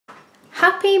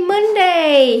Happy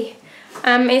Monday!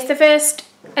 It's the first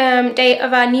day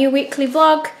of our new weekly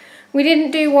vlog. We didn't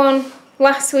do one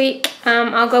last week.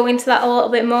 I'll go into that a little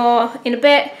bit more in a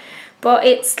bit, but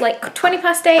it's like 20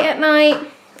 past 8 at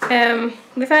night.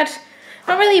 We've had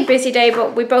not really a busy day,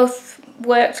 but we both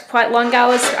worked quite long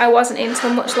hours. I wasn't in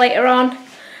till much later on.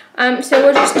 So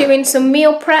we're just doing some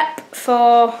meal prep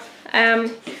for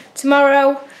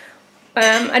tomorrow.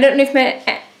 I don't know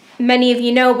if many of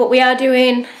you know, but we are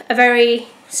doing a very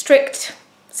strict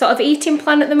sort of eating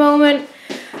plan at the moment.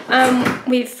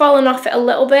 We've fallen off it a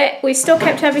little bit. We've still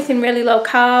kept everything really low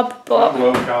carb, but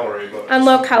low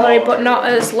calorie, but not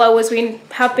as low as we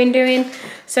have been doing.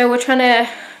 So we're trying to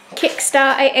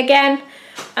kickstart it again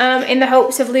in the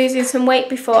hopes of losing some weight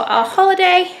before our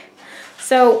holiday.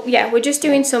 So yeah, we're just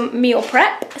doing some meal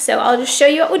prep. So I'll just show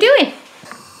you what we're doing.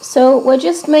 So we're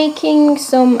just making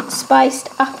some spiced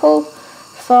apple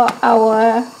for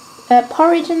our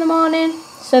porridge in the morning.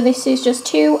 So this is just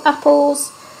 2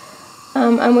 apples,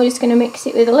 and we're just going to mix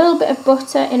it with a little bit of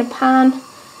butter in a pan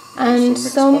and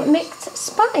some mixed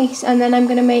spice, and then I'm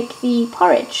going to make the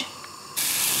porridge.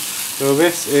 So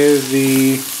this is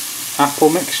the apple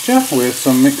mixture with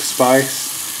some mixed spice.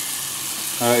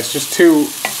 It's just 2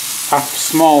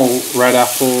 small red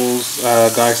apples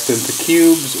diced into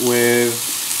cubes with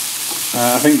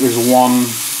I think there's 1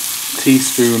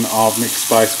 teaspoon of mixed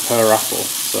spice per apple.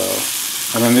 So,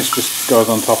 and then this just goes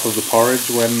on top of the porridge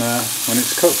when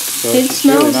it's cooked. So it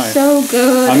smells really nice. So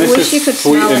good. And this I wish you could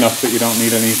sweet smell enough that you don't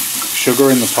need any sugar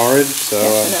in the porridge. So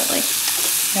definitely.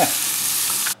 Yeah.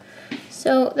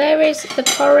 So there is the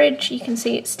porridge. You can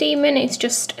see it's steaming. It's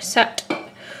just sat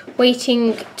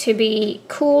waiting to be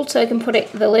cooled, so I can put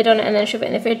the lid on it and then shove it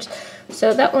in the fridge.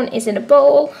 So that one is in a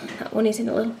bowl. That one is in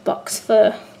a little box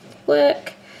for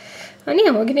work. And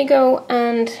yeah, we're gonna go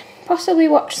and possibly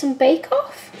watch some Bake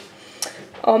Off,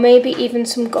 or maybe even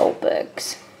some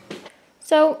Goldbergs.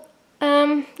 So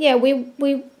yeah, we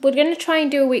were gonna try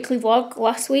and do a weekly vlog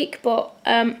last week, but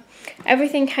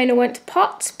everything kind of went to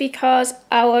pot because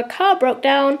our car broke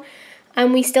down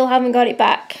and we still haven't got it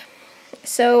back.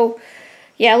 So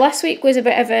yeah, last week was a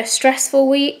bit of a stressful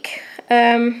week.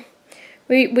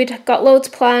 We'd got loads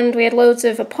planned. We had loads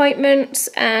of appointments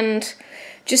and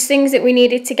just things that we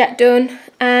needed to get done,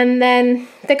 and then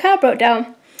the car broke down,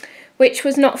 which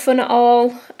was not fun at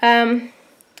all.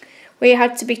 We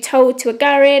had to be towed to a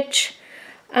garage.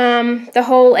 The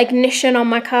whole ignition on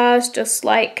my car is just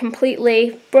like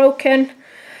completely broken.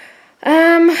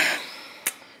 Yeah,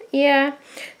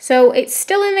 so it's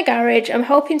still in the garage. I'm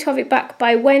hoping to have it back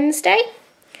by Wednesday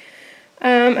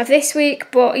of this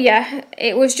week, but yeah,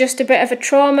 it was just a bit of a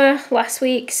trauma last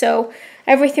week, so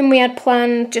everything we had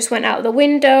planned just went out the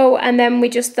window, and then we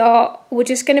just thought we're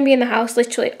just going to be in the house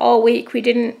literally all week. We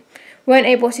weren't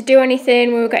able to do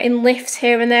anything. We were getting lifts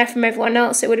here and there from everyone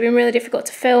else, so it would have been really difficult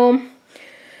to film.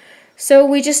 So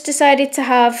we just decided to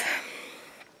have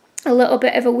a little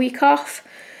bit of a week off.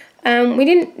 We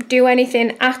didn't do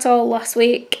anything at all last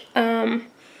week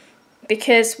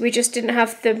because we just didn't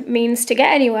have the means to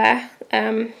get anywhere.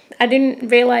 I didn't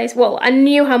realise, well, I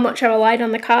knew how much I relied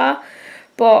on the car,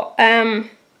 but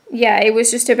yeah, it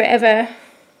was just a bit of a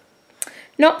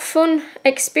not fun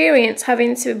experience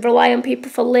having to rely on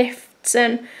people for lifts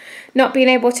and not being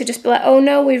able to just be like, oh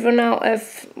no, we've run out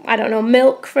of, I don't know,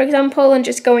 milk, for example, and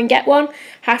just go and get one.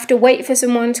 Have to wait for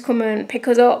someone to come and pick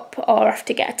us up, or have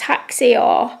to get a taxi,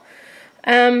 or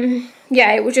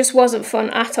yeah, it just wasn't fun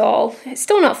at all. It's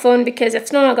still not fun because I've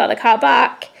still not got the car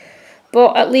back,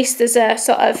 but at least there's a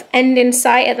sort of end in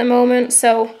sight at the moment.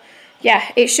 So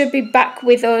yeah, it should be back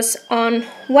with us on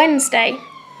Wednesday.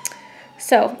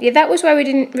 So yeah, that was why we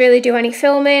didn't really do any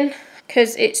filming,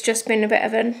 because it's just been a bit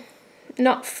of a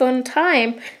not fun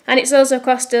time, and it's also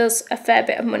cost us a fair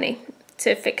bit of money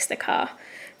to fix the car.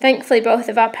 Thankfully, both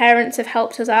of our parents have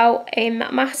helped us out in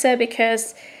that matter,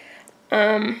 because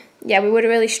yeah, we would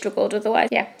have really struggled otherwise.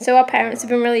 Yeah, so our parents have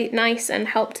been really nice and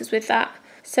helped us with that.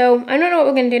 So I don't know what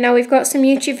we're going to do now. We've got some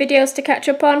YouTube videos to catch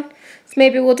up on, so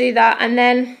maybe we'll do that, and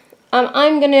then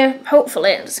I'm going to,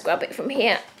 hopefully, I'll just grab it from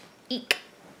here. Eek.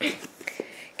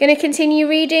 Going to continue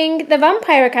reading the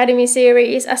Vampire Academy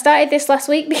series. I started this last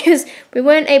week because we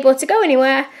weren't able to go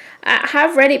anywhere. I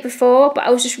have read it before, but I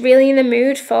was just really in the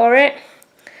mood for it.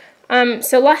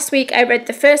 So last week I read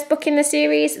the first book in the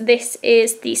series. This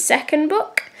is the second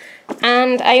book,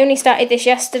 and I only started this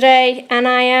yesterday, and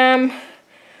I am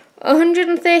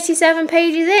 137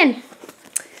 pages in.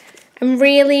 I'm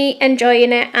really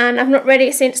enjoying it, and I've not read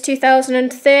it since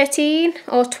 2013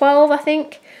 or 12, I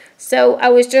think. So I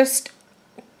was just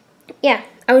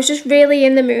really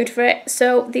in the mood for it.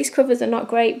 So these covers are not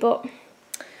great, but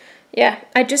yeah,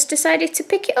 I just decided to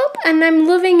pick it up and I'm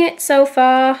loving it so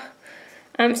far.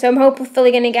 So I'm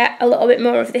hopefully going to get a little bit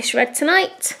more of this read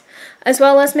tonight, as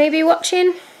well as maybe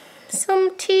watching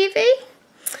some TV.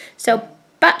 So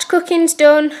batch cooking's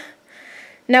done.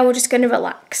 Now we're just going to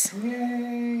relax.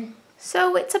 Yay!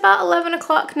 So it's about 11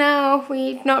 o'clock now.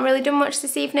 We've not really done much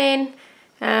this evening.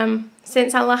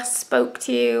 Since I last spoke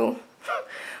to you,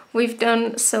 we've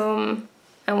done some,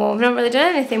 well, we've not really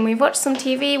done anything. We've watched some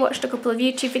TV, watched a couple of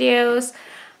YouTube videos,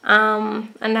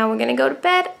 and now we're going to go to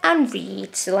bed and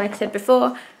read. So like I said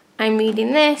before, I'm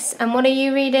reading this. And what are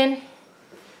you reading?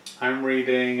 I'm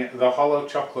reading The Hollow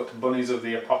Chocolate Bunnies of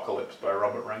the Apocalypse by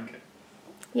Robert Rankin.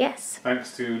 Yes.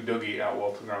 Thanks to Dougie at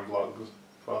Walt Vlogs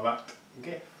for that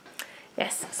gift.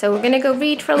 Yes, so we're going to go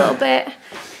read for a little bit,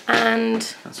 and...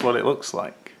 That's what it looks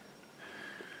like.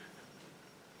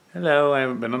 Hello, I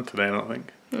haven't been on today, I don't think.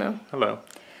 No. Hello.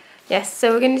 Yes,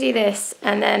 so we're going to do this,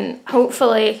 and then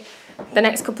hopefully the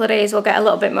next couple of days will get a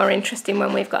little bit more interesting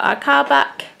when we've got our car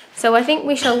back. So I think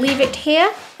we shall leave it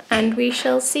here, and we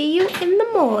shall see you in the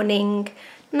morning.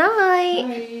 Night.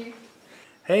 Bye.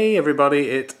 Hey everybody,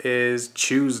 it is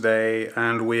Tuesday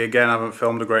and we again haven't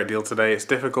filmed a great deal today. It's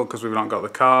difficult because we've not got the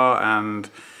car and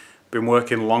been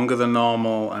working longer than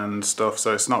normal and stuff,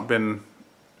 so it's not been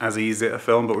as easy to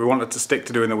film, but we wanted to stick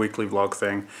to doing the weekly vlog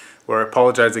thing, where I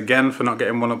apologise again for not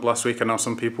getting one up last week. I know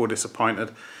some people were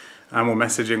disappointed and were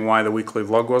messaging why the weekly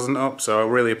vlog wasn't up, so I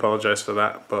really apologise for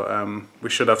that, but we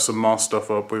should have some more stuff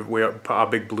up. We put our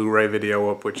big Blu-ray video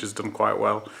up, which has done quite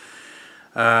well.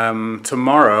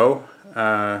 Tomorrow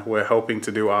we're hoping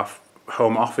to do our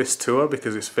home office tour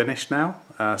because it's finished now.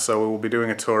 So we will be doing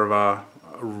a tour of our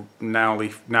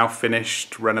now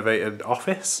finished renovated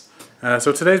office.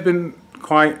 So today's been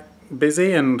quite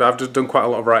busy and I've just done quite a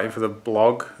lot of writing for the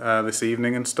blog this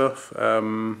evening and stuff.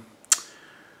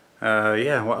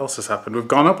 Yeah, what else has happened? We've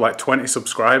gone up like 20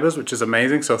 subscribers, which is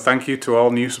amazing. So thank you to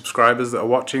all new subscribers that are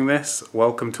watching this.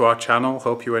 Welcome to our channel.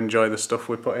 Hope you enjoy the stuff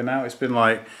we're putting out. It's been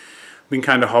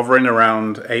kind of hovering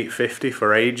around 850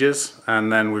 for ages,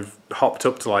 and then we've hopped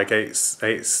up to like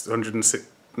 806.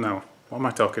 No, what am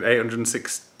I talking?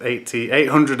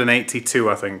 882,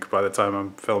 I think, by the time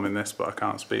I'm filming this, but I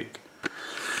can't speak.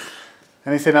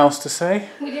 Anything else to say?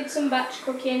 We did some batch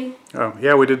cooking. Oh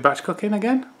yeah, we did batch cooking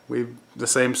again. The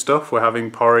same stuff. We're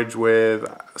having porridge with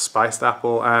spiced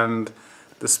apple and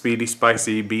the speedy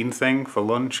spicy bean thing for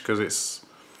lunch because it's,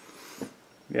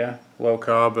 yeah, low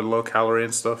carb and low calorie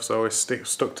and stuff, so we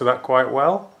stuck to that quite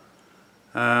well.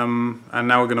 And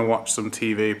now we're going to watch some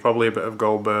TV, probably a bit of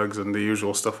Goldberg's and the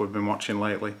usual stuff we've been watching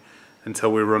lately.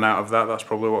 Until we run out of that, that's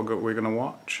probably what we're going to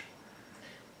watch.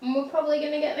 And we're probably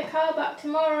going to get the car back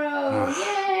tomorrow.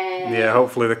 Yay! Yeah,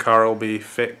 hopefully the car will be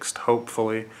fixed.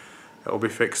 Hopefully it'll be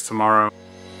fixed tomorrow.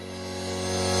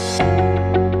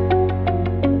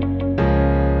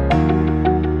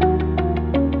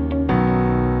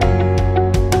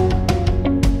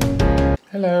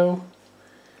 Hello.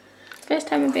 First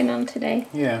time I've been on today.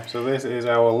 Yeah, so this is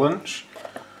our lunch,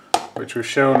 which we've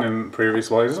shown in previous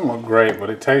vlogs. It doesn't look great, but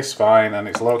it tastes fine and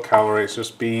it's low calorie. It's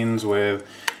just beans with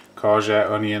courgette,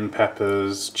 onion,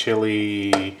 peppers,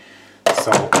 chili,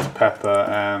 salt, pepper,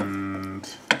 and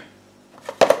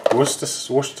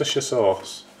Worcestershire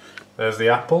sauce. There's the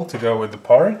apple to go with the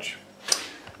porridge.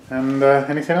 And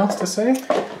anything else to say?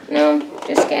 No,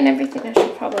 just getting everything. I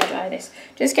should probably try this.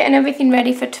 Just getting everything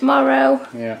ready for tomorrow.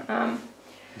 Yeah.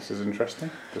 This is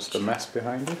interesting. Just a mess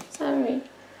behind it. Sorry.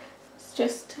 It's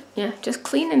just, yeah, just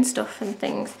cleaning stuff and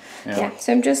things. Yeah.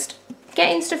 So I'm just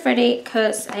getting stuff ready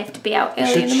because I have to be out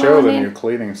early in the morning. You should show the new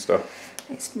cleaning stuff.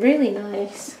 It's really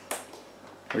nice.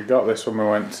 We got this when we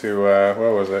went to,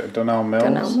 where was it? Dunelm Mills?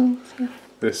 Dunelm Mills, yeah.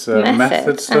 This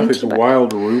method stuff, it's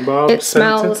wild rhubarb It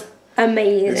scented. smells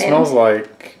amazing. It smells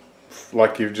like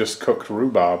you've just cooked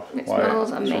rhubarb. It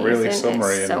smells amazing. It's really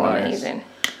summery it's so and nice. Amazing.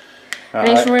 And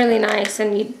it's really nice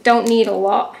and you don't need a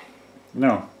lot.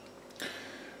 No.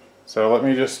 So let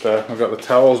me just, I've got the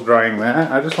towels drying there.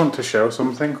 I just want to show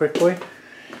something quickly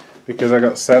because I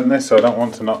got sent this, so I don't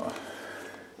want to not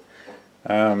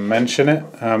mention it.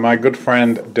 My good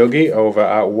friend Dougie over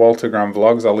at Walt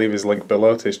Vlogs, I'll leave his link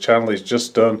below to his channel. He's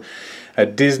just done a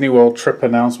Disney World trip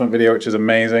announcement video, which is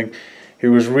amazing. He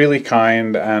was really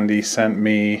kind and he sent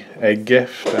me a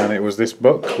gift, and it was this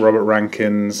book, Robert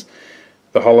Rankin's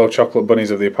The Hollow Chocolate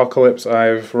Bunnies of the Apocalypse.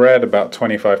 I've read about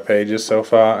 25 pages so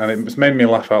far and it's made me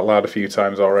laugh out loud a few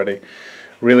times already.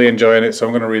 Really enjoying it, so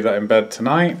I'm going to read that in bed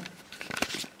tonight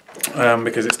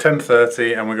because it's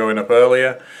 10:30 and we're going up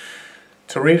earlier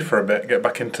to read for a bit, get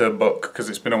back into a book because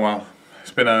it's been a while.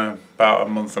 It's been about a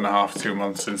month and a half, 2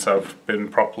 months since I've been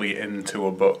properly into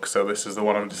a book, so this is the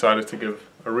one I've decided to give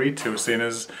read to, seeing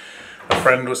as a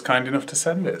friend was kind enough to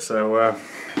send it. So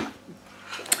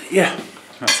yeah,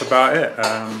 that's about it.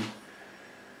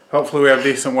 Hopefully we have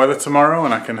decent weather tomorrow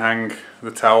and I can hang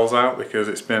the towels out because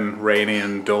it's been rainy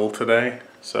and dull today.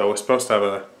 So we're supposed to have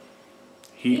a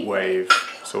heat wave,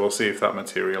 so we'll see if that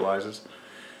materialises.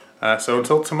 So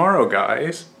until tomorrow,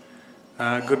 guys,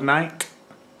 good night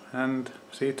and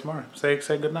see you tomorrow. Say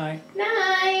good night.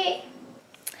 Night.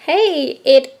 Hey,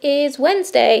 it is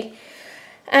Wednesday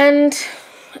and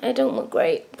I don't look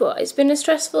great, but it's been a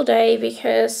stressful day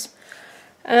because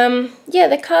yeah,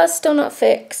 the car's still not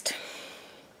fixed.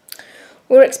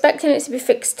 We're expecting it to be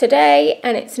fixed today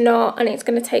and it's not, and it's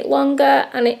going to take longer,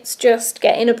 and it's just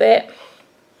getting a bit...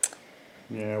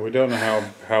 Yeah, we don't know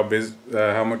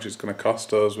how much it's going to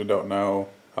cost us. We don't know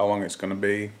how long it's going to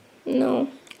be. No.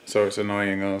 So it's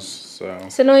annoying us. So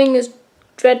it's annoying us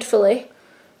dreadfully.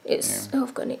 It's oh,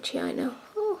 I've got an itchy eye now.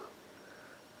 Oh,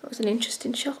 that was an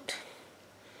interesting shot.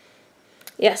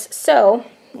 Yes, so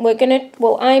we're gonna.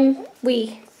 Well,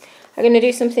 we are gonna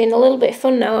do something a little bit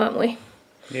fun now, aren't we?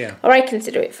 Yeah. Or I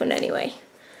consider it fun anyway.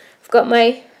 I've got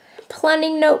my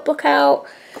planning notebook out.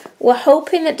 We're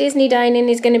hoping that Disney Dining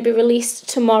is going to be released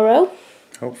tomorrow.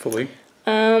 Hopefully.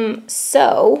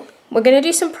 So we're going to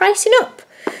do some pricing up,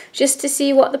 just to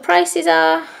see what the prices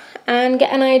are and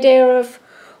get an idea of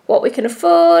what we can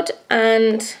afford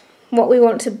and what we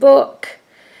want to book,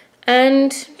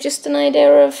 and just an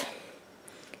idea of,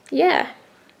 yeah.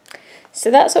 So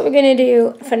that's what we're going to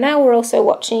do. For now, we're also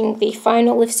watching the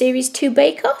final of Series 2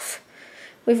 Bake Off.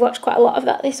 We've watched quite a lot of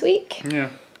that this week.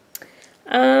 Yeah.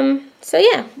 So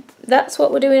yeah, that's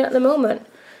what we're doing at the moment.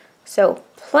 So,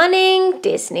 planning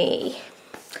Disney.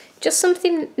 Just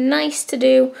something nice to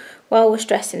do while we're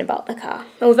stressing about the car.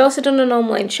 And we've also done an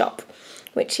online shop,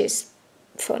 which is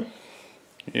fun.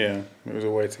 Yeah, it was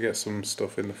a way to get some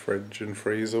stuff in the fridge and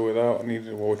freezer without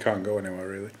needing... Well, we can't go anywhere,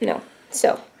 really. No.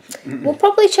 So, we'll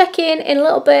probably check in a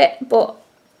little bit, but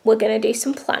we're going to do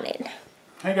some planning.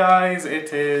 Hey guys,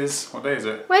 it is... What day is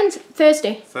it?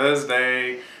 Thursday.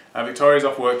 Thursday. Victoria's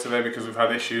off work today because we've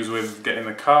had issues with getting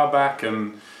the car back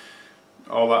and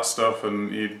all that stuff,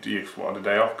 and you wanted a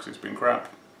day off because it's been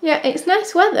crap. Yeah, it's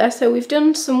nice weather, so we've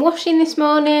done some washing this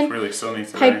morning. It's really sunny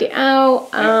today. Pegged it out.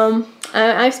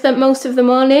 I've spent most of the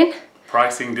morning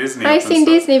pricing Disney. Pricing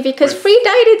Disney because Free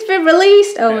Dining's been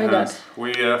released. Oh my god.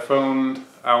 We phoned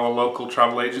our local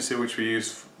travel agency, which we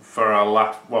use for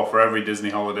our for every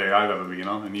Disney holiday I've ever been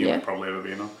on, and you've probably ever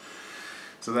been on.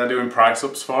 So they're doing price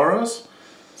ups for us.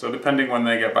 So depending when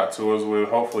they get back to us, we'll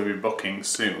hopefully be booking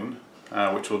soon,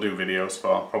 which we'll do videos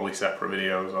for, probably separate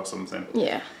videos or something.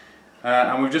 Yeah.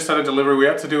 And we've just had a delivery. We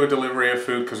had to do a delivery of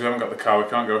food because we haven't got the car, we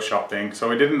can't go shopping. So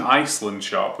we did an Iceland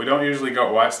shop. We don't usually go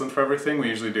to Iceland for everything. We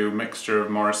usually do a mixture of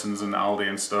Morrison's and Aldi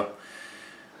and stuff.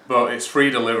 But it's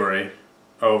free delivery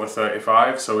over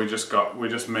 35, so we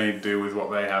just made do with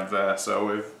what they had there.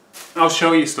 So I'll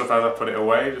show you stuff as I put it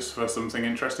away, just for something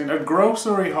interesting. A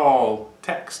grocery haul.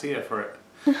 Text here for it.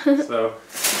 So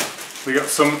we got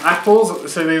some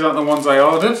apples. So these aren't the ones I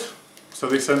ordered, so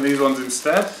they sent these ones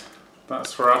instead.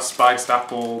 That's for our spiced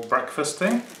apple breakfast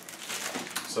thing.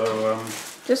 So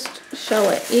just show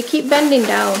it. You keep bending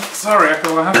down. Sorry, I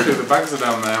have to. The bags are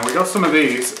down there. We got some of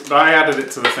these. I added it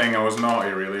to the thing. I was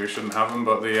naughty, really. We shouldn't have them,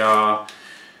 but they are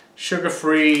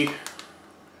sugar-free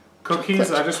cookies.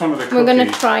 I just wanted a cookie. We're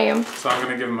gonna try them. So I'm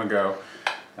gonna give them a go.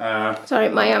 Sorry,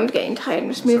 my arm's getting tired. I'm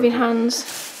just moving hands.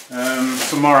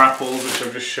 Some more apples, which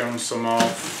I've just shown some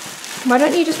of. Why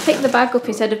don't you just pick the bag up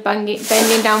instead of bending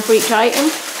down for each item?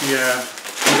 Yeah,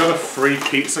 we got a free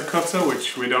pizza cutter,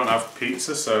 which we don't have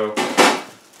pizza, so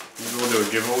maybe we'll do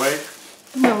a giveaway.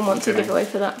 No one wants a giveaway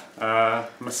for that.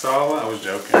 Masala, I was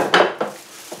joking.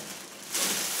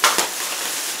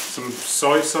 Some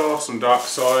soy sauce, some dark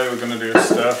soy. We're going to do a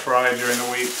stir fry during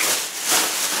the week.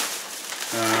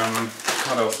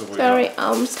 What else have we got? Sorry,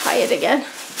 arm's tired again.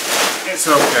 It's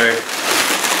okay.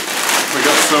 We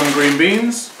got some green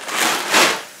beans.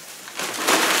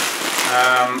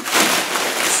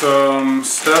 Some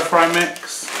stir fry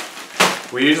mix.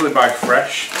 We usually buy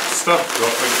fresh stuff,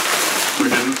 but we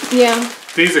didn't. Yeah.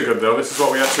 These are good though. This is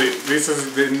what we actually. This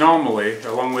is normally,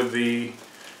 along with the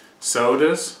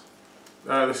sodas.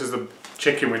 This is the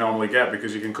chicken we normally get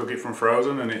because you can cook it from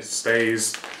frozen and it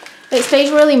stays. It stays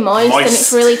really moist and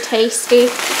it's really tasty.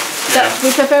 Yeah.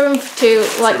 We prefer them to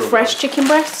like fresh chicken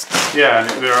breasts. Yeah,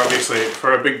 and they're obviously,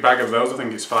 for a big bag of those, I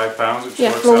think it's £5, which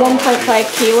yeah, works for out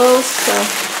 1.5 kilos.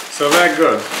 So they're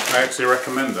good. I actually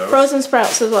recommend those. Frozen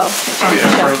sprouts as well. Oh yeah,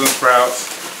 frozen sprouts.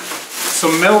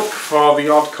 Some milk for the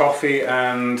odd coffee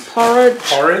and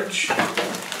porridge.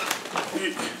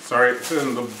 It's Sorry, this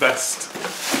isn't the best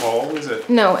haul, is it?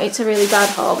 No, it's a really bad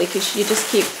haul because you just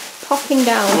keep popping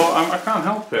down. Well, I can't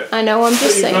help it. I know, I'm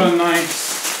just saying. You've got a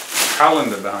nice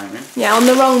calendar behind me. Yeah, on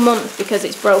the wrong month because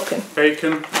it's broken.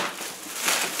 Bacon.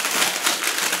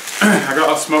 I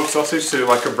got a smoked sausage to do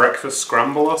like a breakfast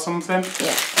scramble or something.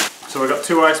 Yeah. So we got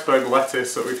 2 iceberg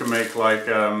lettuce that we can make like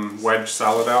wedge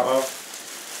salad out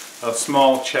of. A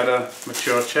small cheddar,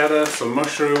 mature cheddar, some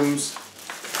mushrooms,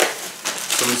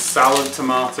 some salad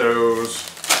tomatoes,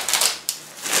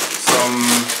 some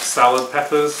salad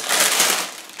peppers.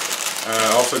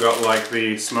 Also got like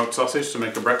the smoked sausage to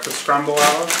make a breakfast scramble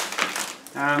out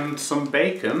of, and some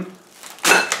bacon.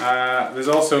 There's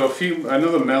also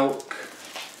another milk.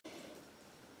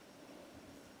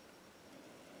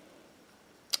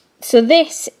 So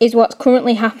this is what's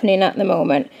currently happening at the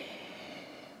moment.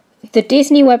 The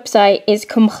Disney website is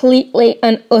completely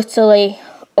and utterly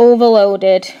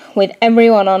overloaded with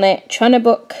everyone on it, trying to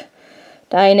book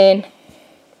dining,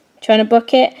 trying to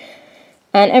book it,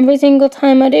 and every single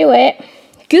time I do it,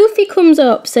 Goofy comes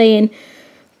up saying,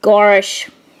 gosh,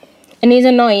 and he's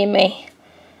annoying me.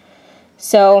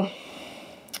 So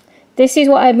this is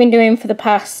what I've been doing for the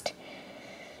past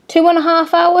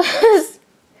 2.5 hours.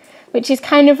 Which is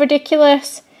kind of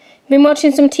ridiculous. I've been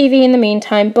watching some TV in the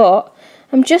meantime, but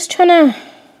I'm just trying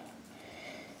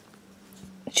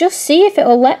to see if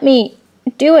it'll let me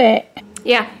do it.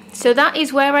 Yeah, so that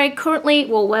is where we're currently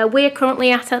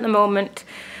at the moment.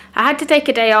 I had to take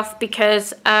a day off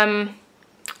because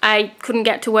I couldn't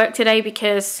get to work today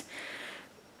because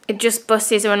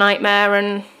buses are a nightmare,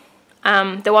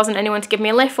 and there wasn't anyone to give me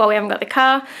a lift while we haven't got the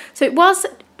car. So it was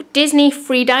Disney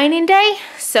free dining day,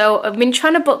 so I've been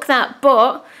trying to book that,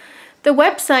 but the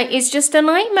website is just a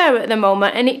nightmare at the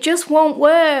moment and it just won't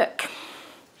work.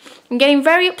 I'm getting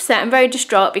very upset and very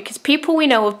distraught because people we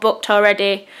know have booked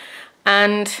already,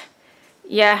 and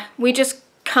yeah, we just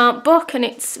can't book, and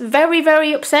it's very,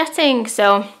 very upsetting.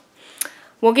 So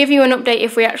we'll give you an update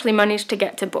if we actually manage to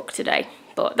get to book today,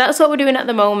 but that's what we're doing at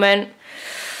the moment.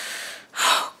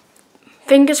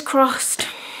 Fingers crossed.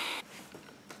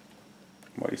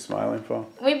 What are you smiling for?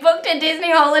 We booked a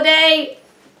Disney holiday.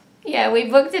 Yeah, we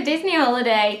booked a Disney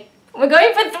holiday. We're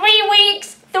going for 3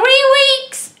 weeks. 3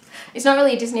 weeks! It's not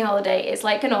really a Disney holiday. It's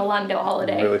like an Orlando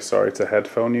holiday. I'm really sorry to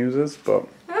headphone users, but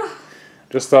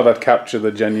just thought I'd capture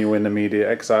the genuine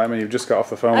immediate excitement. You've just got off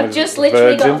the phone with Virgin. I've just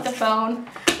literally got off the phone.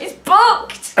 It's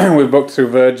booked! We booked through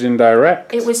Virgin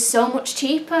Direct. It was so much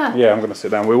cheaper. Yeah, I'm going to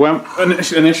sit down. We went,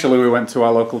 initially we went to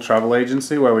our local travel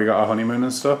agency where we got our honeymoon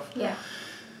and stuff. Yeah.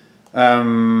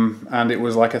 And it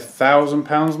was like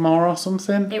 £1,000 more or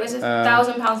something. It was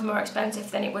 £1,000 more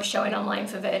expensive than it was showing online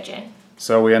for Virgin.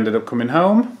 So we ended up coming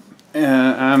home,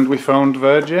 and we phoned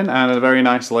Virgin, and a very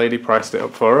nice lady priced it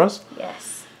up for us.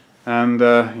 Yes. And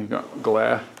you've got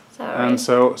glare. Sorry. And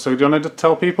so do you want to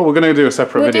tell people? We're going to do a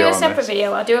separate video on this. We'll do a separate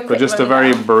video. I'll do a quick But just a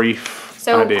very brief idea.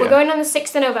 So we're going on the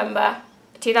 6th of November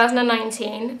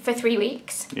 2019 for 3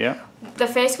 weeks. Yeah. The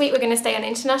first week we're going to stay on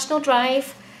International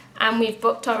Drive. And we've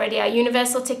booked already our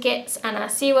Universal tickets and our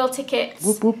SeaWorld tickets.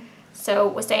 Whoop, whoop. So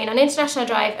we're staying on International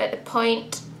Drive at the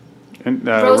Point,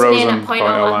 Rosen Inn at Point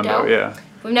Orlando. Yeah.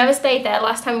 We've never stayed there.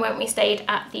 Last time we went, we stayed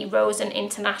at the Rosen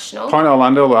International. Point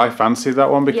Orlando, I fancied that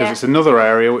one because Yeah. it's another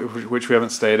area which we haven't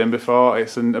stayed in before.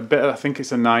 It's a bit. I think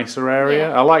it's a nicer area.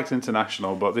 Yeah. I liked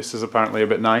International, but this is apparently a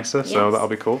bit nicer, so Yes. that'll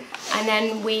be cool. And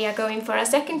then we are going for our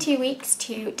second 2 weeks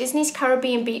to Disney's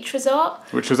Caribbean Beach Resort.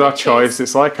 Which was our choice.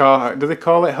 It's like our, do they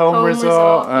call it home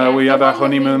resort? Yeah, we the had our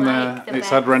one that we honeymoon like there. the It's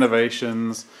had best.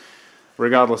 renovations.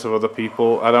 Regardless of other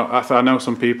people, I know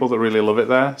some people that really love it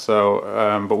there.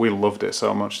 So, but we loved it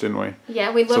so much, didn't we?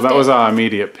 Yeah, we loved it. So that was our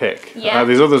immediate pick. Yeah.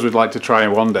 There's others we'd like to try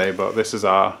one day, but this is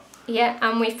our. Yeah,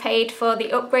 and we've paid for the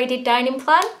upgraded dining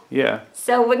plan. Yeah.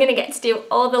 So we're gonna get to do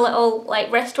all the little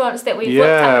like restaurants that we've looked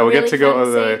Yeah, at. we really get to go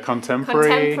to fancy. the Contemporary.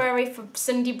 Contemporary for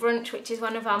Sunday brunch, which is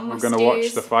one of our We're must-dos. going to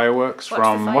watch the fireworks Watch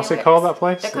from the what's it fireworks. called, that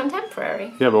place? The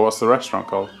Contemporary. Yeah, but what's the restaurant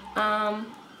called?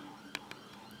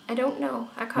 I don't know.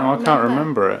 I can't No, remember. I can't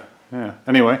remember it. Yeah.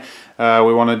 Anyway,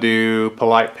 we want to do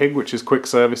Polite Pig, which is quick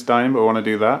service dining, but we want to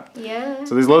do that. Yeah.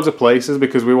 So there's loads of places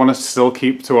because we want to still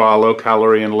keep to our low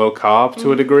calorie and low carb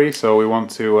to a degree. So we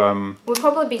want to. We'll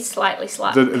probably be slightly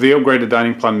slack. The upgraded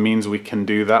dining plan means we can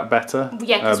do that better.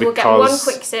 Yeah, because we'll get one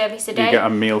quick service a day. You get a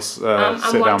meal, and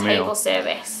sit one down table meal.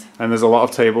 service. And there's a lot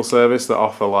of table service that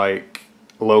offer like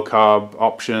low carb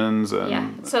options and Yeah,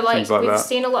 so like things like we've that.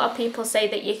 seen a lot of people say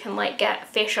that you can like get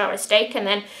fish or a steak and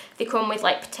then they come with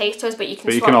like potatoes, but you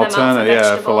can swap them out for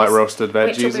vegetables, for like roasted veggies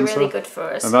which will be and really stuff. good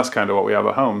for us. And that's kind of what we have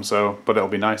at home. So, but it'll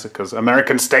be nicer because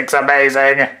American steak's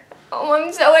amazing. Oh,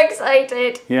 I'm so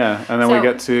excited. Yeah, and then we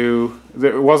get to...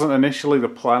 It wasn't initially, the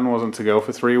plan wasn't to go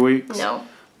for 3 weeks. No.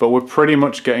 But we're pretty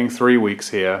much getting 3 weeks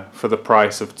here for the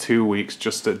price of 2 weeks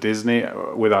just at Disney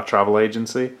with our travel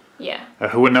agency. Yeah.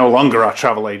 Who are no longer our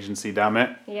travel agency, damn it.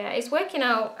 Yeah, it's working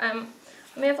out.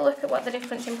 Let me have a look at what the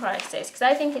difference in price is, because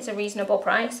I think it's a reasonable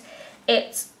price.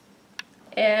 It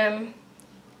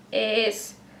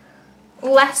is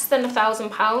less than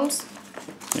 £1,000.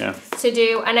 Yeah. To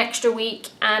do an extra week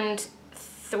and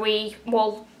 3,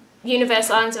 well,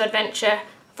 Universal Islands of Adventure,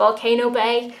 Volcano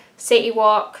Bay, City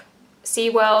Walk,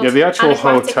 SeaWorld. Yeah, the actual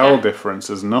Aquatica. hotel difference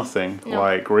is nothing. No.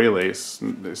 Like, really, it's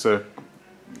a...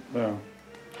 Oh.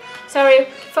 Sorry,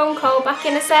 phone call, back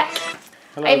in a sec.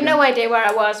 Hello I have again. no idea where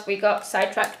I was. We got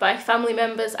sidetracked by family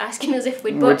members asking us if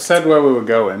we'd booked. We'd said where we were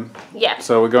going. Yeah.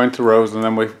 So we're going to Rose, and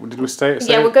then did we stay at...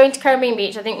 Yeah, we're going to Caribbean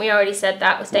Beach. I think we already said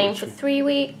that. We're staying for 3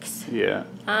 weeks. Yeah.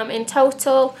 In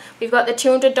total, we've got the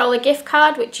 $200 gift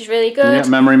card, which is really good. Yeah,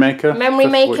 Memory Maker. Memory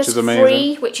Maker's which is amazing.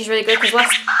 free, which is really good because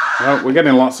last... Well, we're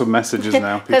getting lots of messages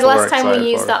now. Because People are last time excited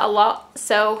we used for that it. a lot.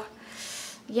 So,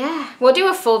 yeah. We'll do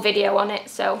a full video on it,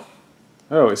 so...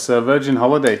 Oh, it's a Virgin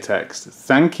Holiday text.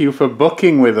 Thank you for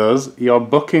booking with us. Your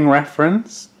booking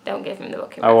reference. Don't give him the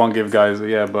booking I won't reference. give guys...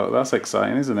 Yeah, but that's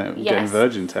exciting, isn't it? Yes. Getting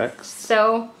Virgin texts.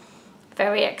 So,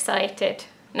 very excited.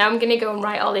 Now I'm going to go and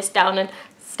write all this down and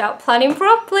start planning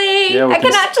properly. Yeah, I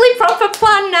can actually proper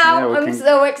plan now. Yeah, I'm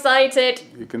so excited.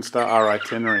 You can start our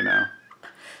itinerary now.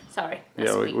 Sorry.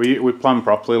 Yeah, we plan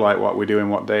properly, like what we do in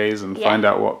what days, and Yeah. find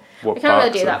out what We can't really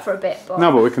parks do that for a bit, but...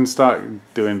 No, but we can start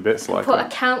doing bits like put a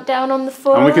that. countdown on the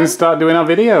phone. And we can start doing our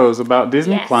videos about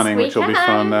Disney Yes, planning, we which will be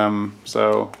can. fun.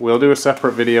 So we'll do a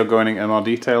separate video going into more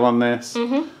detail on this.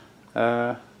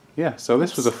 Yeah, so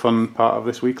this was a fun part of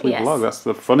this weekly Yes. vlog. That's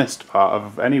the funnest part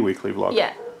of any weekly vlog.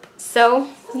 Yeah. So,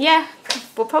 yeah.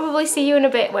 We'll probably see you in a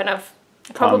bit when I've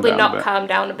probably not calmed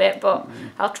down a bit, but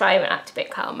I'll try and act a bit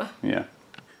calmer. Yeah.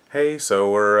 Hey, so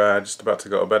we're just about to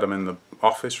go to bed. I'm in the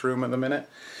office room at the minute.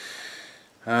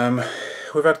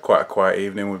 We've had quite a quiet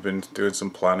evening. We've been doing some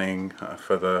planning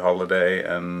for the holiday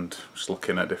and just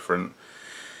looking at different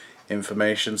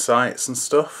information sites and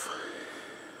stuff.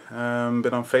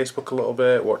 Been on Facebook a little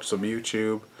bit, watched some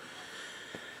YouTube,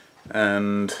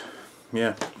 and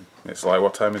yeah, it's like,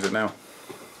 what time is it now?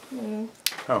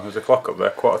 Oh, there's a clock up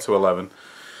there, 11:15.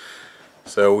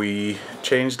 So we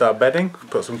changed our bedding,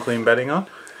 put some clean bedding on.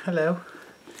 Hello.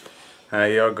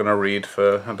 You're gonna read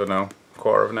for, I don't know,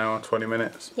 quarter of an hour, 20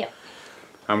 minutes. Yep.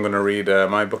 I'm gonna read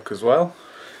my book as well.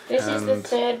 This is the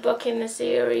 3rd book in the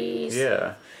series.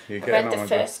 Yeah, you're I getting read on the with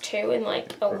first 2 in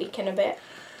like a week and a bit.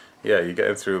 Yeah, you're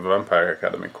getting through the Vampire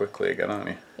Academy quickly again, aren't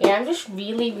you? Yeah, I'm just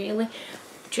really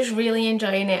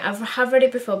enjoying it. I have read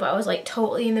it before, but I was like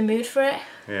totally in the mood for it.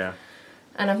 Yeah.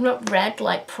 And I've not read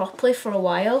like properly for a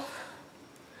while.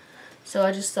 So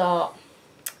I just thought,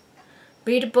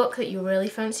 read a book that you really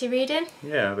fancy reading.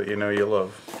 Yeah, that you know you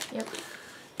love. Yep.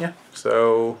 Yeah,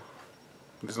 so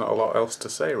there's not a lot else to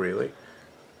say really.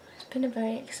 It's been a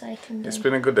very exciting day. It's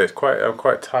been a good day. I'm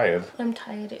quite tired. I'm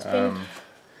tired. It's been...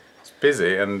 It's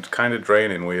busy and kind of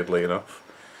draining, weirdly enough.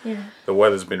 Yeah. The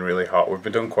weather's been really hot. We've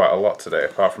been doing quite a lot today,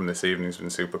 apart from this evening's been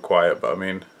super quiet, but I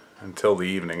mean, until the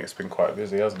evening it's been quite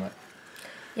busy, hasn't it?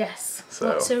 Yes. So.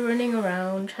 Lots of running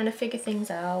around, trying to figure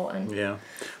things out. And Yeah.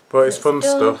 But it's fun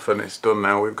done. stuff, and it's done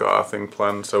now. We've got our thing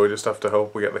planned, so we just have to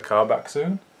hope we get the car back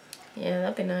soon. yeah,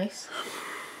 that'd be nice.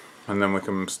 And then we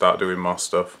can start doing more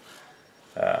stuff.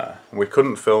 We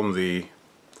couldn't film the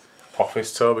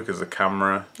office tour because the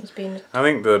camera, It's been... I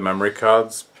think the memory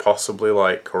card's possibly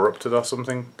like corrupted or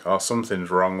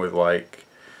something's wrong with like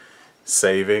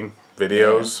saving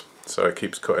videos, so it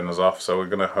keeps cutting us off, so we're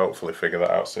going to hopefully figure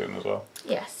that out soon as well.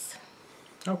 Yes.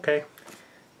 Okay.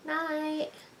 Night.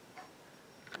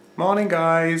 Morning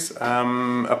guys,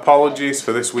 apologies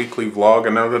for this weekly vlog. I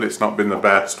know that it's not been the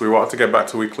best. We wanted to get back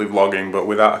to weekly vlogging, but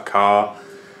without a car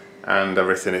and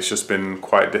everything, it's just been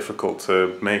quite difficult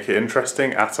to make it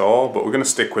interesting at all, but we're going to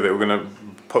stick with it. We're going to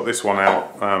put this one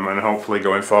out, and hopefully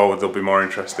going forward they'll be more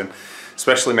interesting,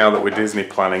 especially now that we're Disney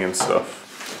planning and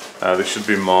stuff. There should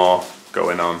be more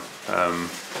going on.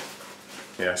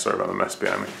 Yeah, sorry about the mess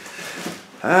behind me.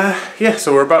 Yeah,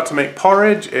 so we're about to make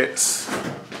porridge. It's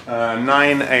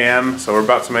 9 AM, so we're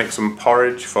about to make some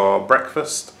porridge for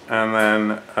breakfast, and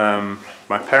then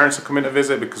my parents are coming to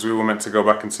visit because we were meant to go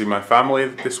back and see my family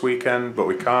this weekend, but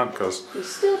we can't because We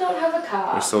still don't have a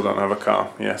car. we still don't have a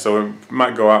car. Yeah, so we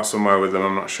might go out somewhere with them,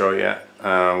 I'm not sure yet.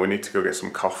 We need to go get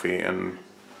some coffee and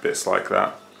bits like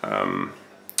that.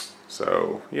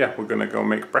 So yeah, we're gonna go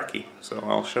make brekkie, so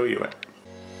I'll show you it.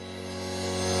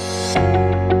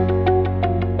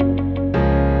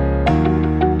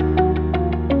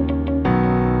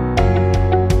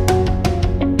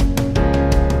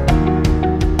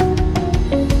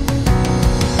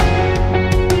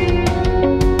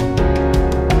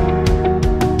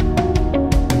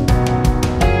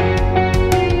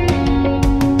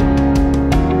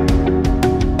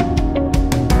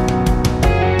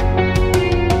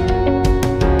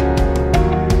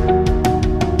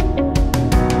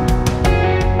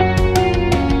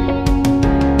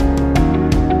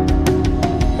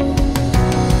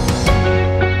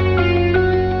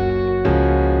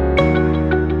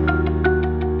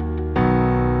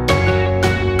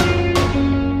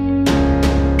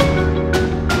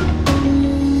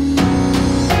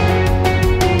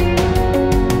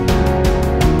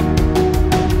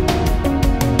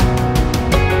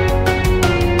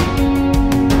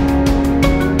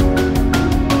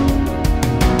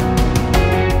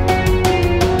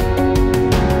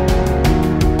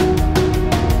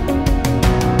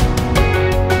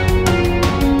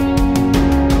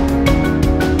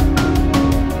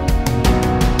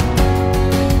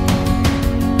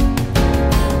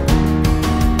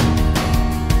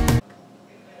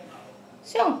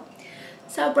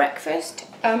 style breakfast.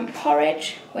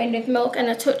 Porridge with milk and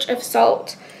a touch of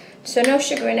salt. So no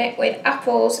sugar in it, with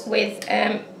apples with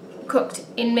cooked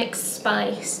in mixed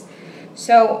spice.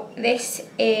 So this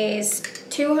is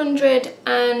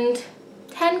 210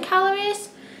 calories,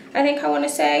 I think I want to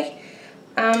say.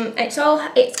 It's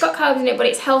got carbs in it, but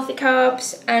it's healthy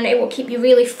carbs, and it will keep you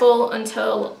really full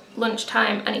until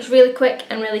lunchtime, and it's really quick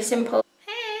and really simple.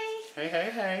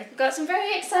 Hey. We've got some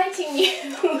very exciting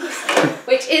news,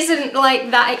 which isn't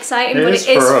like that exciting, but it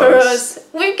is for us.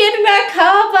 We're getting our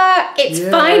car back. It's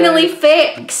finally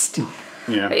fixed.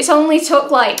 Yeah. But it's only took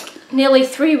like nearly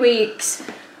 3 weeks.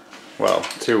 Well,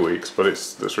 2 weeks, but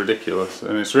that's ridiculous,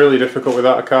 and it's really difficult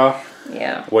without a car.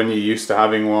 Yeah. When you're used to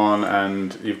having one,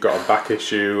 and you've got a back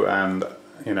issue, and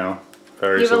you know,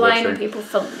 various. You're relying on people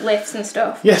for lifts and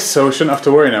stuff. Yes, so we shouldn't have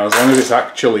to worry now as long as it's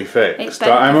actually fixed.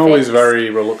 I'm always very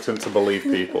reluctant to believe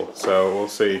people, so we'll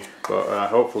see. But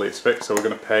hopefully it's fixed, so we're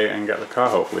going to pay and get the car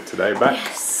hopefully today back.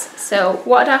 Yes. So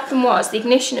what had happened was the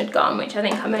ignition had gone, which I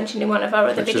think I mentioned in one of our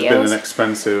other videos. Which has been an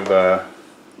expensive.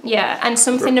 Yeah, and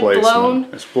something had blown.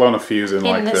 It's blown a fuse in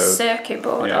like the circuit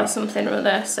board or something or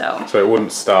other. So it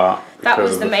wouldn't start. That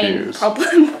was the main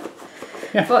problem.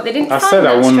 Yeah. But they didn't. I said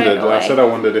I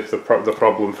wondered if the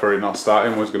problem for it not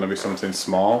starting was going to be something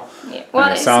small. Yeah. Well,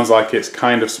 and it sounds like it's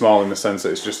kind of small in the sense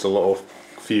that it's just a little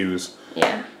fuse.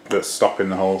 Yeah. That's stopping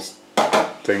the whole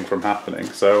thing from happening.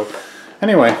 So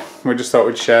anyway, we just thought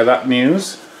we'd share that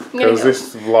news because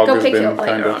this vlog has been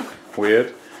kind of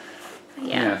weird.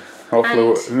 Yeah.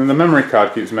 Hopefully, and the memory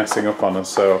card keeps messing up on us,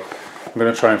 so I'm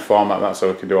going to try and format that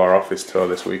so we can do our office tour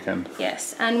this weekend.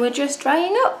 Yes, and we're just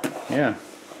drying up. Yeah.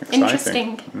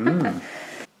 Exciting. Interesting.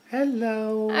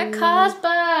 Hello. Our car's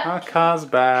back. Our car's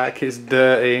back. It's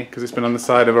dirty because it's been on the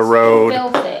side of a road. It's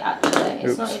filthy, actually.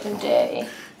 It's not even dirty.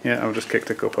 Yeah, I've just kicked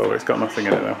a cup over. It's got nothing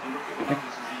in it though. Okay.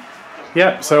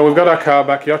 Yeah, so we've got our car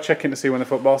back. You're checking to see when the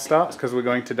football starts because we're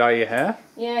going to dye your hair.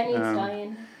 Yeah, it needs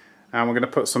dyeing. And we're going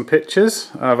to put some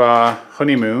pictures of our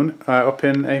honeymoon up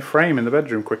in a frame in the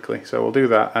bedroom quickly. So we'll do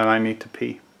that, and I need to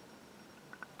pee.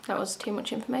 That was too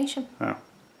much information. Oh.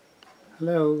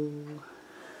 Hello.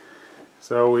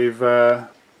 So we've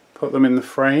put them in the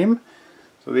frame.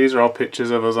 So these are all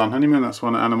pictures of us on honeymoon. That's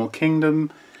one at Animal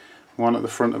Kingdom, one at the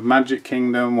front of Magic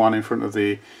Kingdom, one in front of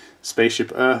the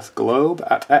Spaceship Earth globe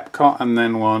at Epcot, and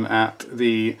then one at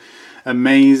the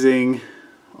amazing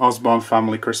Osborne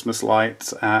Family Christmas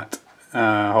lights at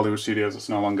Hollywood Studios. It's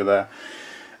no longer there.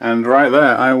 And right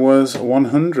there I was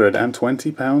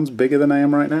 120 pounds bigger than I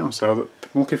am right now, so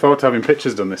I'm looking forward to having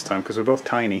pictures done this time because we're both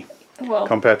tiny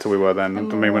compared to we were then. I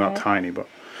mean, we're not tiny, but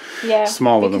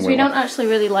smaller than we were. We don't actually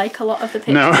really like a lot of the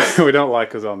pictures. No, we don't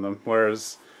like us on them,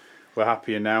 whereas we're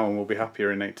happier now and we'll be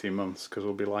happier in 18 months because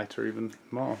we'll be lighter even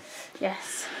more.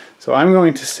 Yes. So I'm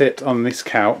going to sit on this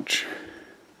couch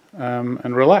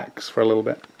and relax for a little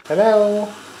bit. Hello.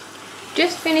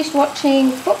 Just finished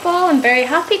watching football. I'm very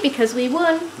happy because we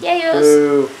won. Yay us.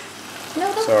 Boo.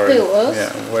 No, don't boo us.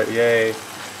 Yeah, wait, yay.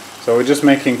 So we're just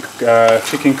making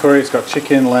chicken curry. It's got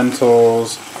chicken,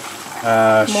 lentils,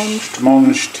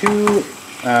 mange tout,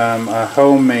 a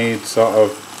homemade sort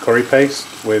of curry paste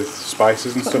with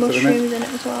spices and stuff mushrooms in it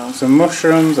as well. Some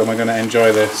mushrooms, and we're going to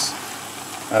enjoy this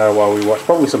while we watch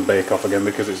probably some Bake Off again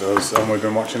because it's us, and we've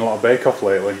been watching a lot of Bake Off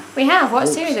lately. We have. What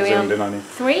series are we on?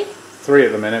 3? 3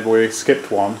 at the minute, but we skipped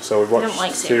one, so we've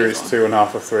watched series 2 and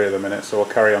half of 3 at the minute, so we'll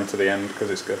carry on to the end because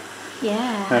it's good.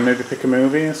 Yeah. And maybe pick a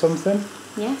movie or something?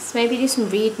 Yes, maybe do some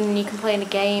reading and you can play in a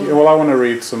game. Yeah, well, I want to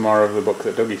read some more of the book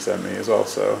that Dougie sent me as well,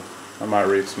 so I might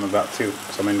read some of that too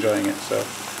because I'm enjoying it, so.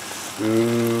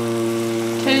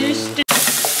 Tasty.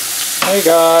 Hey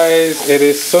guys, it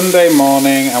is Sunday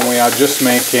morning and we are just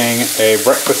making a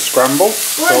breakfast scramble.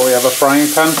 So we have a frying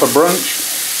pan for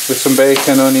brunch with some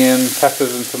bacon, onion,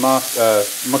 peppers and tomato,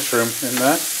 mushroom in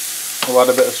there. We'll add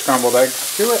a bit of scrambled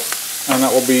eggs to it and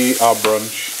that will be our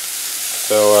brunch.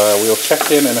 So we'll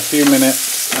check in a few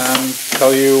minutes and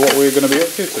tell you what we're going to be up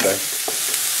to today.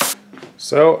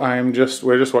 So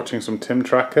we're just watching some Tim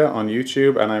Tracker on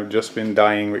YouTube and I've just been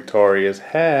dyeing Victoria's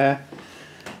hair.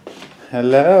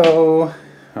 Hello.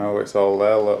 Oh, it's all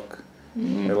there, look.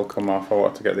 It'll come off. I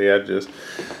want to get the edges.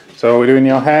 So we're doing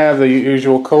your hair the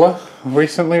usual colour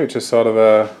recently, which is sort of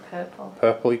a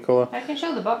purpley colour. I can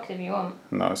show the box if you want.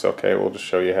 No, it's okay. We'll just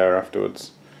show you hair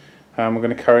afterwards. We're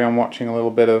going to carry on watching a little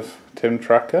bit of Tim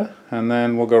Tracker and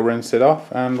then we'll go rinse it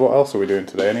off. And what else are we doing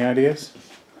today? Any ideas?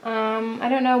 I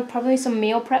don't know. Probably some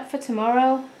meal prep for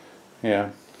tomorrow. Yeah.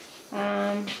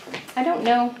 I don't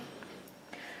know.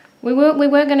 We were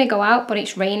going to go out, but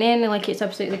it's raining and like it's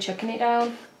absolutely chucking it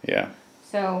down. Yeah.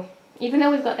 So even though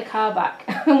we've got the car back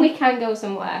and we can go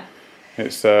somewhere,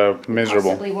 It's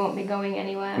miserable. Possibly won't be going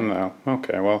anywhere. No.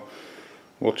 Okay, well,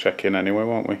 we'll check in anyway,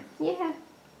 won't we? Yeah.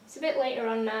 It's a bit later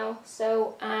on now,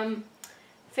 so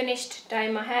finished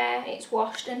dyeing my hair. It's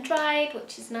washed and dried,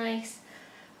 which is nice.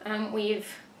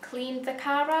 We've cleaned the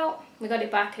car out. We got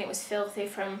it back and it was filthy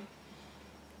from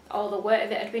all the work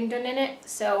that had been done in it.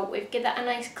 So we've given that a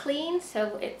nice clean,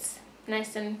 so it's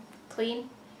nice and clean.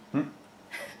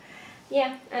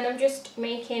 Yeah, and I'm just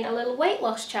making a little weight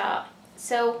loss chart.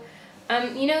 So,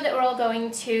 you know that we're all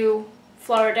going to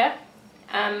Florida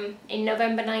in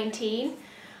November 19.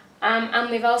 And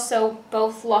we've also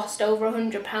both lost over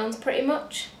 100 pounds pretty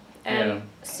much in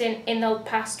the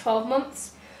past 12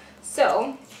 months.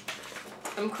 So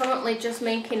I'm currently just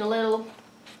making a little,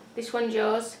 this one's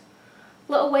yours,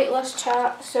 little weight loss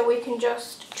chart so we can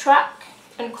just track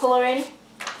and colour in.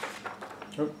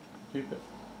 Oh, keep it.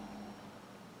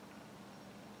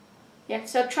 Yeah,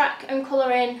 so track and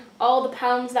colour in all the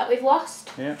pounds that we've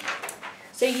lost. Yeah.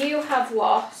 So you have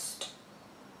lost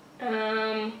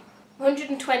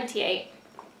 128,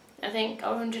 I think,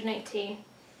 or 118,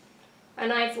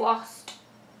 and I've lost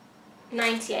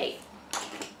 98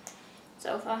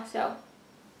 so far. So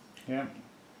yeah,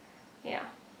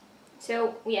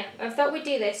 so yeah, I thought we'd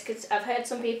do this because I've heard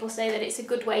some people say that it's a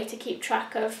good way to keep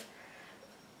track of,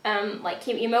 like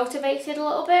keep you motivated a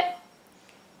little bit.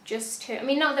 Just to, I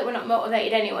mean, not that we're not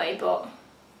motivated anyway, but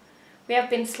we have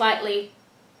been slightly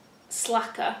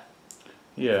slacker.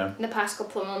 Yeah. In the past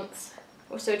couple of months.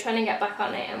 So we're trying to get back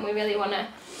on it, and we really want to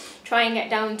try and get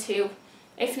down to,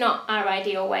 if not our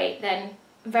ideal weight, then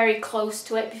very close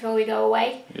to it before we go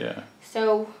away. Yeah.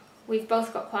 So we've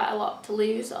both got quite a lot to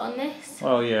lose on this.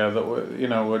 Well, yeah, that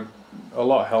we're a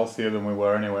lot healthier than we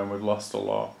were anyway, and we've lost a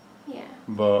lot. Yeah.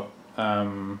 But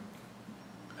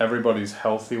everybody's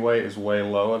healthy weight is way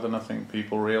lower than I think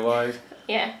people realise.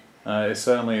 Yeah. It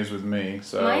certainly is with me.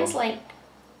 So mine's like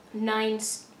 9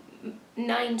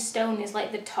 stone is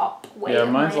like the top weight. Yeah,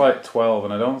 mine's like 12,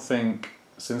 and I don't think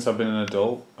since I've been an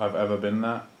adult I've ever been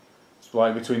that. It's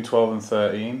like between 12 and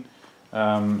 13.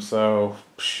 So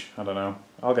I don't know.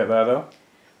 I'll get there though.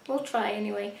 We'll try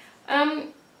anyway.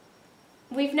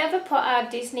 We've never put our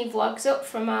Disney vlogs up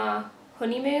from our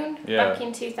honeymoon back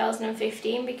in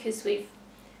 2015 because we've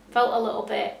felt a little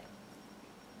bit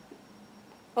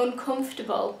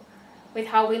uncomfortable with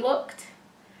how we looked.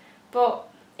 But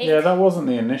yeah, that wasn't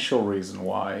the initial reason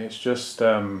why. It's just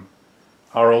our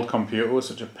old computer was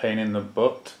such a pain in the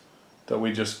butt that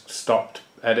we just stopped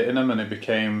editing them, and it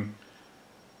became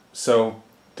so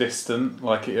distant.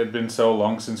 Like it had been so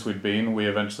long since we'd been, we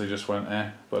eventually just went eh.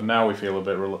 But now we feel a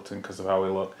bit reluctant because of how we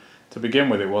look. To begin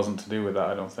with, it wasn't to do with that,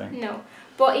 I don't think. No,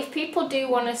 but if people do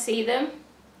want to see them,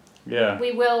 yeah,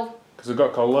 we will. Because we've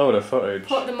got a load of footage.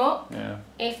 Put them up. Yeah.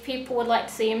 If people would like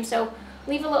to see them, so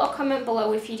leave a little comment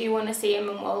below if you do want to see them,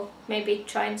 and we'll maybe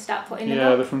try and start putting them up.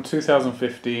 Yeah, they're from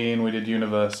 2015. We did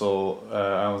Universal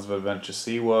Islands of Adventure,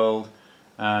 SeaWorld,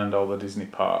 and all the Disney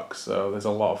parks. So there's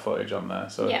a lot of footage on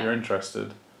there. So if you're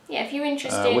interested. Yeah, if you're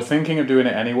interested. We're thinking of doing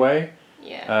it anyway.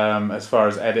 Yeah. As far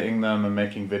as editing them and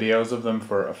making videos of them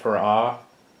for our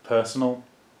personal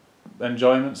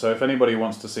enjoyment. So if anybody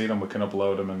wants to see them, we can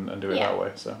upload them and do it that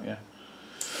way. So yeah.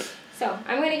 So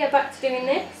I'm going to get back to doing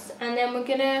this, and then we're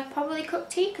going to probably cook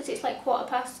tea because it's like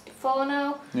 4:15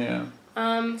 now. Yeah.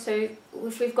 So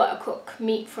if we've got to cook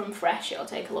meat from fresh, it'll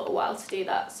take a little while to do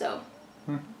that. So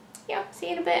yeah,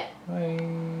 see you in a bit.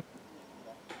 Bye.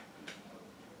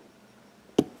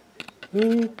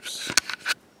 Oops.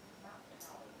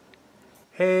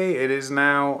 Hey, it is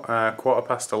now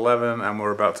 11:15 and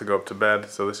we're about to go up to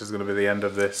bed, so this is going to be the end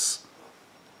of this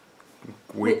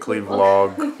weekly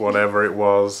vlog, whatever it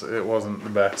was. It wasn't the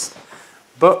best.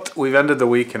 But we've ended the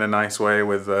week in a nice way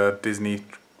with the Disney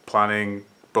planning,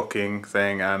 booking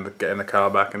thing and getting the car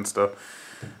back and stuff.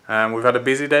 We've had a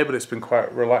busy day, but it's been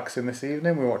quite relaxing this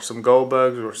evening. We watched some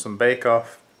Goldbergs, we watched some Bake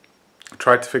Off.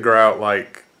 Tried to figure out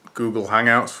like Google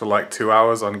Hangouts for like 2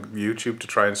 hours on YouTube to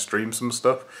try and stream some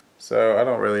stuff. So I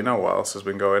don't really know what else has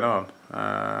been going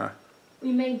on.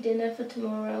 We made dinner for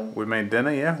tomorrow. We made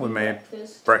dinner, yeah. We made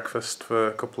breakfast for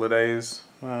a couple of days.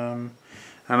 And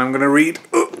I'm gonna read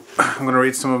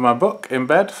some of my book in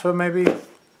bed for maybe a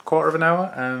quarter of an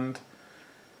hour, and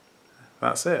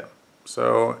that's it.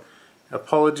 So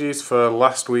apologies for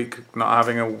last week not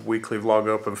having a weekly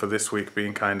vlog up and for this week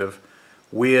being kind of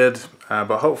weird,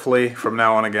 but hopefully from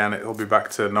now on again it'll be back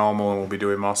to normal and we'll be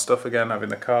doing more stuff again, having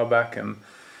the car back, and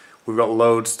we've got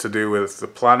loads to do with the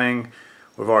planning.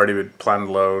 We've already planned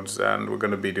loads and we're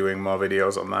going to be doing more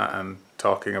videos on that and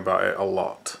talking about it a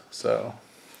lot. So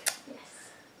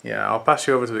yeah, I'll pass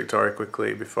you over to Victoria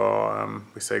quickly before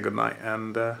we say goodnight,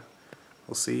 and we'll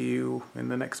we'll see you in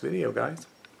the next video, guys.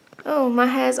 Oh, my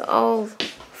hair's all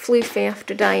floofy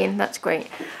after dyeing. That's great.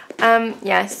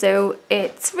 Yeah, so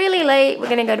it's really late. We're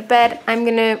going to go to bed. I'm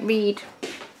going to read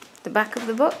the back of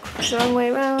the book. It's the wrong way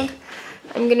around.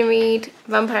 I'm going to read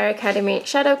Vampire Academy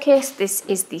Shadow Kiss. This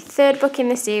is the 3rd book in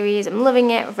the series. I'm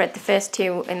loving it. I've read the first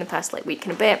 2 in the past week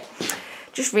and a bit.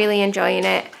 Just really enjoying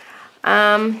it.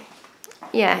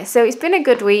 Yeah, so it's been a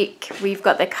good week. We've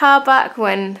got the car back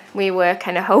when we were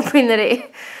kind of hoping that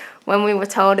when we were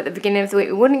told at the beginning of the week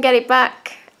we wouldn't get it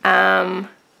back.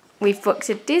 We've booked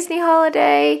a Disney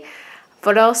holiday,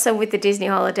 but also with the Disney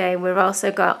holiday we've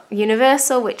also got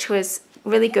Universal, which was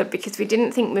really good because we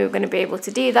didn't think we were going to be able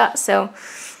to do that. So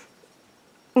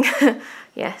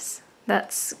yes,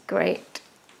 that's great.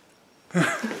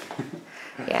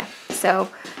 Yeah, so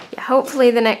yeah,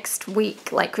 hopefully the next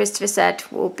week, like Christopher said,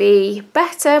 will be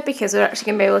better because we're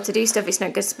actually going to be able to do stuff. It's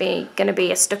not just going to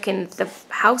be a stuck in the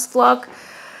house vlog.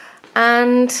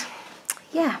 And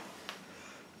yeah,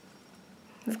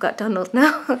 we've got Donald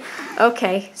now.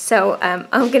 Okay, so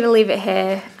I'm going to leave it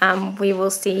here and we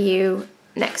will see you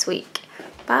next week.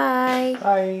 Bye.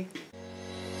 Bye.